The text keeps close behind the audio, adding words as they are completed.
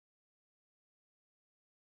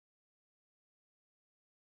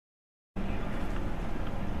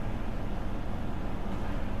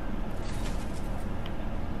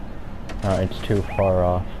It's too far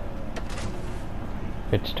off.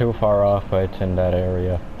 It's too far off, but it's in that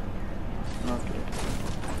area. Okay.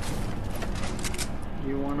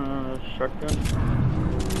 You want a shotgun?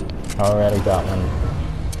 Already got one.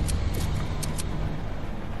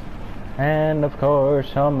 And of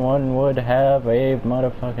course, someone would have a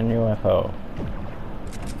motherfucking UFO.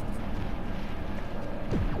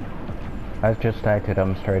 I've just acted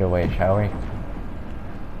them straight away, shall we?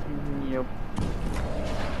 Yep.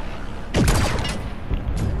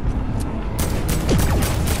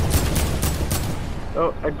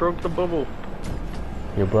 Oh, I broke the bubble.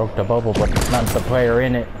 You broke the bubble, but not the player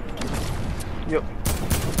in it. Yep.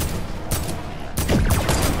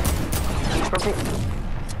 Careful.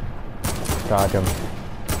 Dodge him.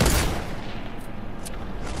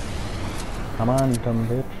 Come on, dumb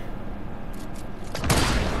bitch.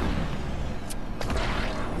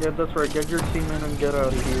 Yeah, that's right. Get your team in and get out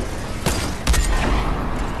of here.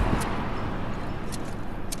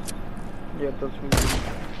 Yeah, that's me.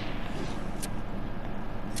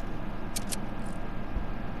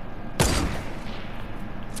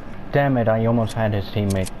 Damn it, I almost had his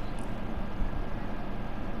teammate.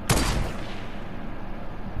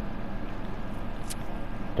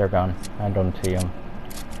 They're gone. I don't see them.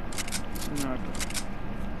 No,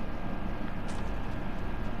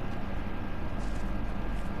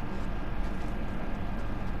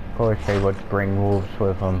 Of course they would bring wolves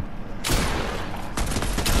with them.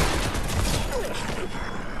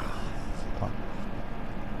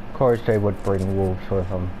 Of course they would bring wolves with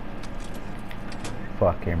them.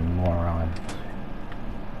 Fucking morons.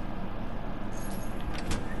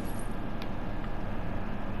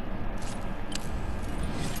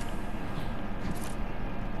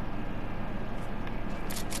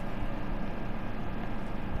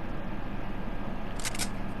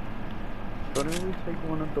 Couldn't we take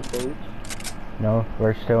one of the boats? No,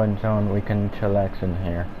 we're still in zone. We can chillax in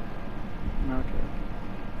here. Okay.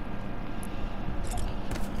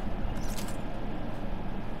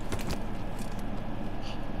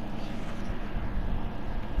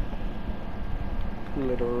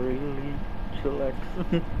 Literally chillax.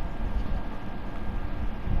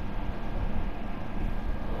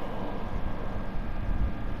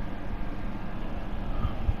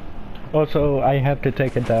 Also, I have to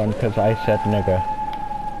take it down because I said nigga.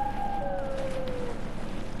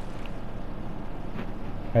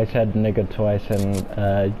 I said nigga twice and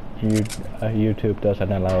YouTube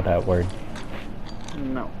doesn't allow that word.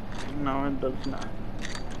 No. No, it does not.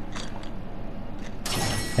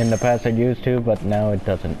 In the past it used to, but now it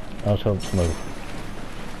doesn't. Also, move.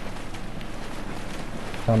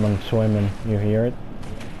 Someone swimming. You hear it?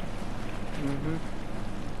 Mm-hmm.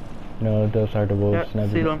 No, those are the wolves. Yeah,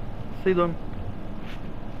 Never. see them. See them.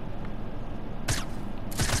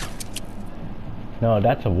 No,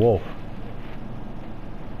 that's a wolf.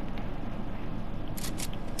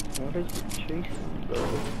 What is it chasing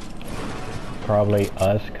though? Probably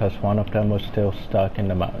us, because one of them was still stuck in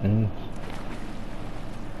the mountains.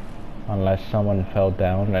 Unless someone fell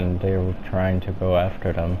down and they were trying to go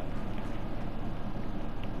after them.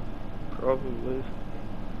 Probably.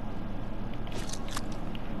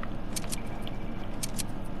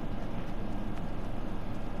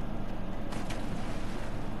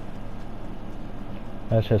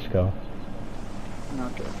 Let's just go.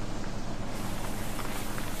 Okay.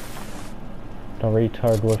 The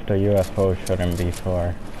retard with the UFO shouldn't be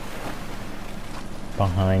far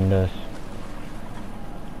behind us.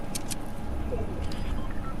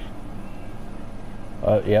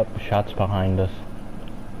 Yep, shots behind us.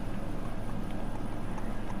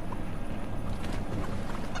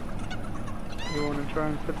 You wanna try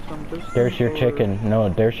and fit some distance? There's your chicken. No,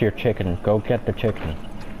 there's your chicken. Go get the chicken.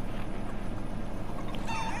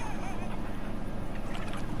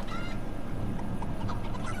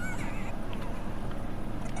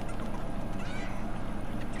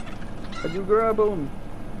 How'd you grab him?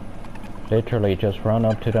 Literally, just run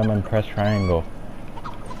up to them and press triangle.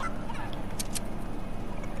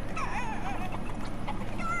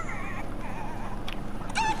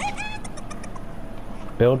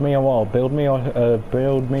 Build me a wall. Build me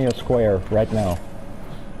a square right now.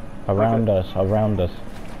 Around us. Around us.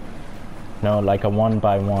 No, like a 1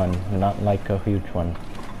 by 1, not like a huge one.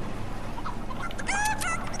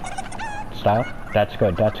 Stop. That's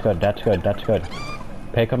good. That's good. That's good. That's good.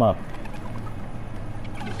 Pick him up.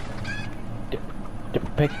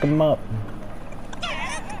 Pick him up.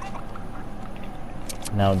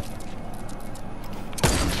 Now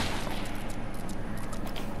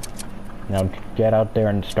get out there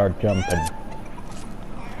and start jumping.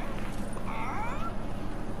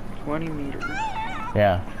 20 meters.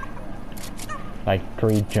 Yeah. Like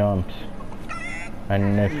 3 jumps.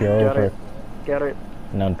 And if You you're got over, it. Get it.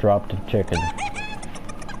 now drop the chicken.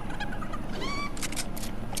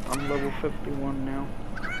 I'm level 51 now.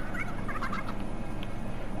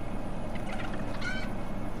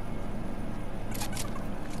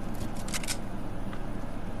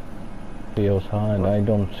 Feels hard. I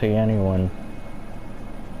don't see anyone.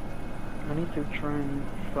 I need to try and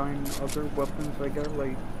find other weapons. I got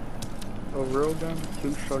like a railgun,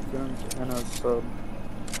 2 shotguns, and a sub.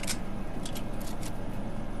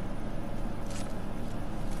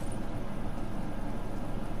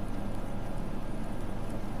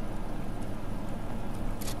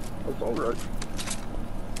 That's alright.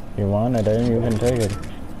 You want it, then you can take it.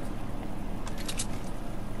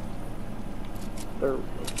 There we go.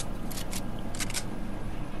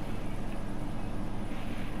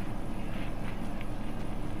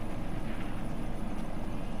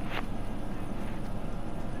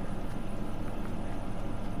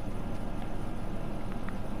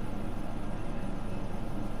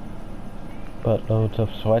 But loads of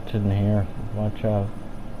sweat in here. Watch out.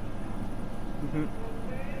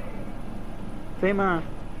 Fema!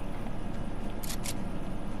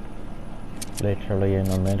 Literally in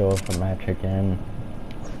the middle of a match again.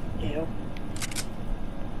 Yep.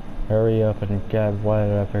 Hurry up and get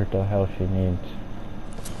whatever the hell she needs.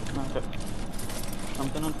 Okay. I'm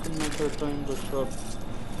gonna put my character in the shop.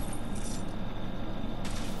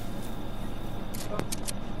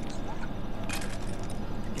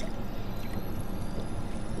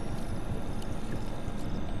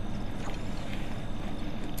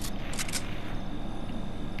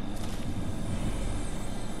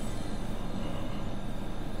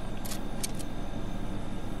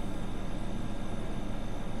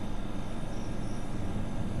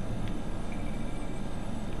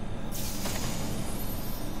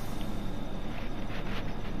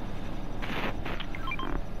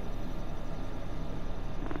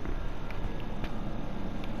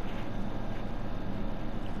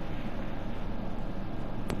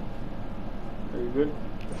 Are you good?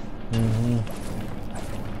 Mm-hmm.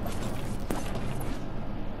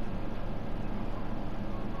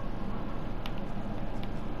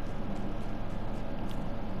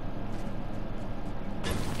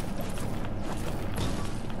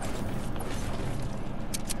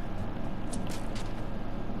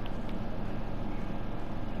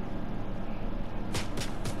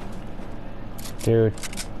 Dude,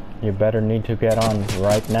 you better need to get on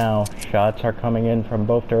right now. Shots are coming in from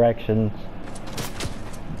both directions.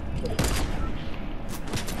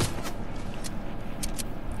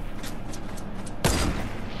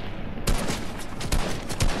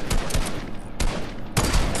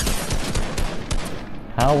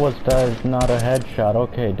 How was that not a headshot?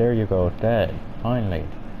 Okay, there you go, dead. Finally.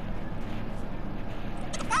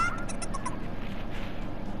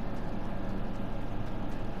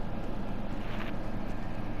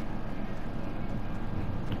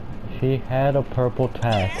 She had a purple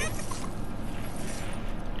tag.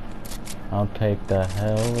 I'll take the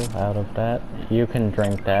hell out of that. You can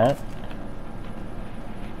drink that.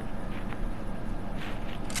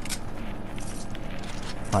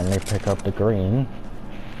 Finally pick up the green.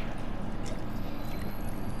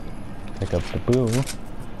 Pick up the blue.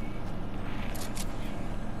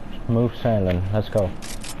 Move sailing. Let's go.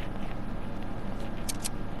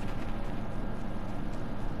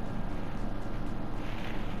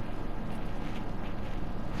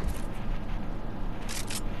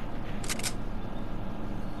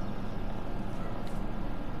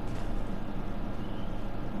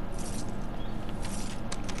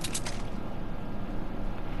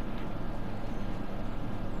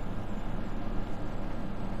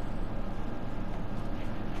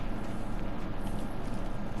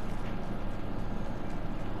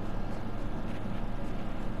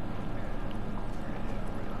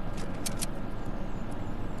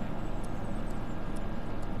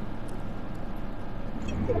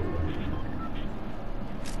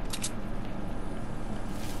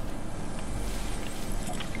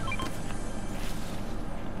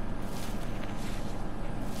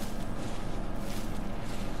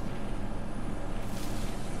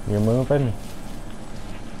 You're moving.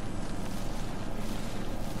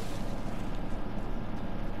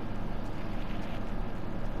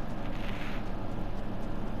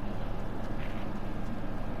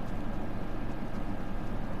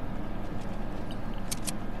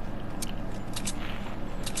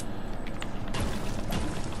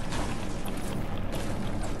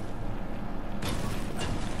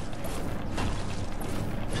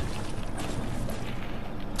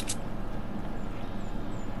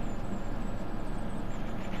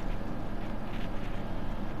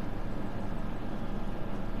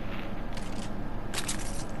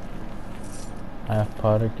 half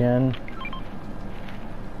pot again.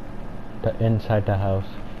 Inside the house.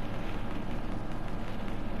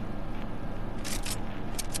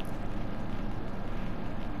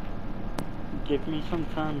 Give me some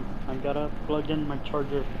time. I gotta plug in my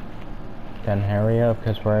charger. Then hurry up,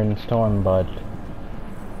 cause we're in storm, bud.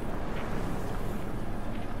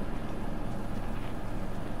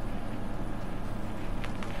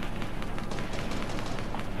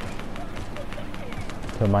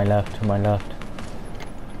 To my left, to my left.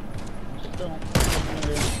 Still.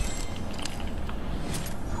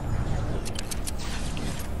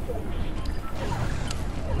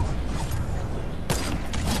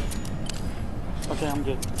 Okay, I'm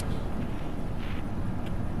good.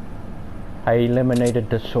 I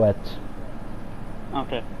eliminated the sweats.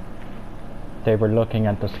 Okay. They were looking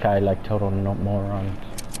at the sky like total morons.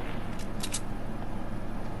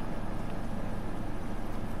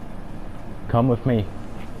 Come with me.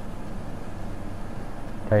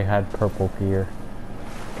 They had purple gear.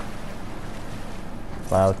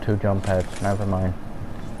 Wow, 2 jump pads, never mind.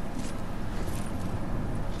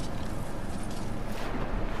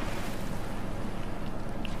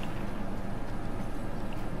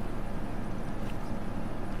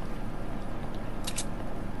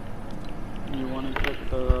 You wanna check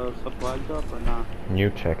the supply drop or not? You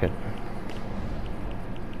check it.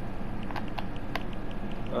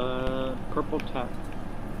 Purple tap.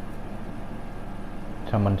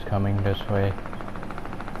 Someone's coming this way.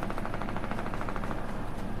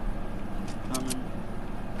 Coming.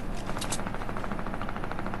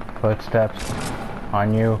 Footsteps.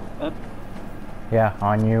 On you. Up. Yeah,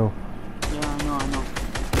 on you. Yeah, I know.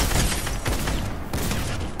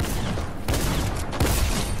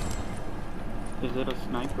 Is it a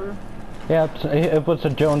sniper? Yeah, it was a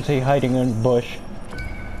Jonesy hiding in a bush.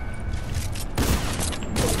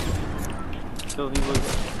 So he was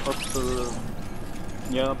up to the...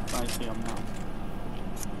 Yep, I see him now.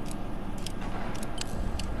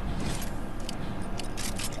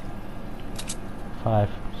 Five.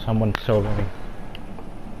 Someone's soloing.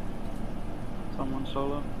 Someone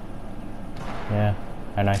solo? Yeah,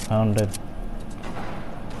 and I found it.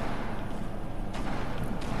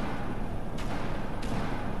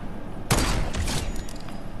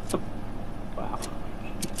 Wow.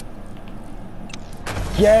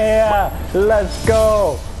 Yeah! Let's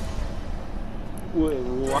go! Wait,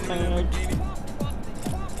 what?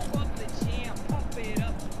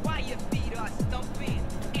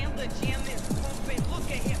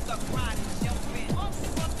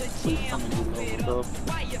 Please tell me you leveled up.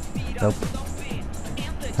 Nope.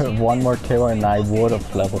 One more kill and I would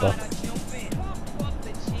have leveled up.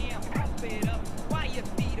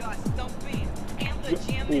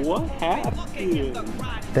 What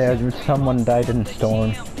happened? Someone died in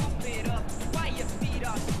storm.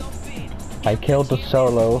 I killed the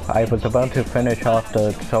solo. I was about to finish off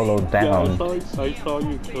the solo down. Yeah, I saw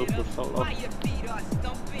you kill the solo.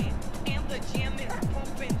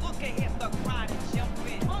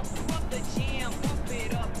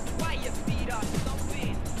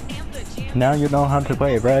 Now you know how to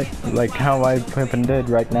play, right? Like how I flippin' did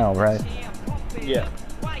right now, right? Yeah.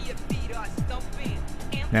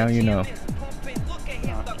 Now you know.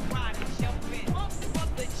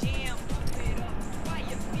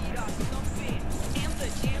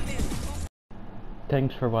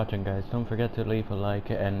 Thanks for watching, guys. Don't forget to leave a like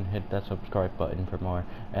and hit that subscribe button for more.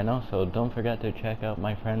 And also, don't forget to check out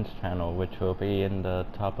my friend's channel, which will be in the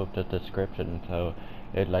top of the description. So,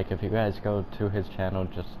 if you guys go to his channel,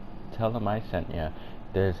 just tell him I sent ya.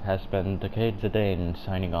 This has been Decade Zidane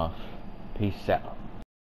signing off. Peace out.